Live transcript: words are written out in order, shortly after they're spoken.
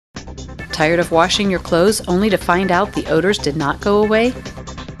Tired of washing your clothes only to find out the odors did not go away?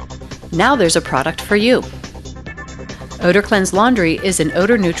 Now there's a product for you. OdorKlenz Laundry is an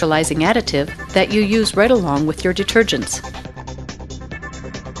odor neutralizing additive that you use right along with your detergents.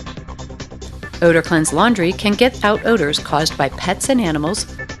 OdorKlenz Laundry can get out odors caused by pets and animals,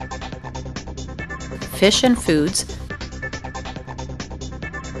 fish and foods,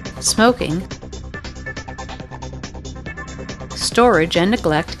 smoking, storage and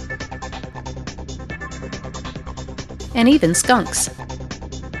neglect, and even skunks.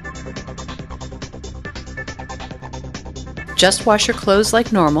 Just wash your clothes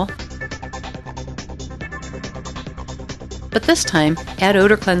like normal, but this time add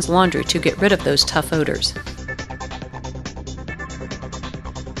OdorKlenz Laundry to get rid of those tough odors.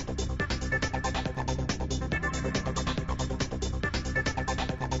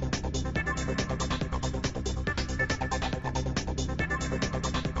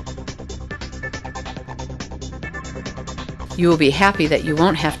 You will be happy that you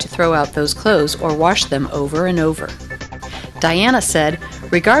won't have to throw out those clothes or wash them over and over. Diana said,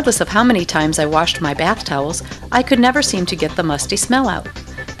 "Regardless of how many times I washed my bath towels, I could never seem to get the musty smell out.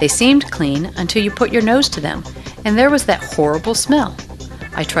 They seemed clean until you put your nose to them, and there was that horrible smell.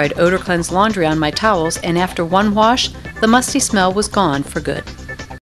 I tried OdorKlenz Laundry on my towels, and after one wash, the musty smell was gone for good."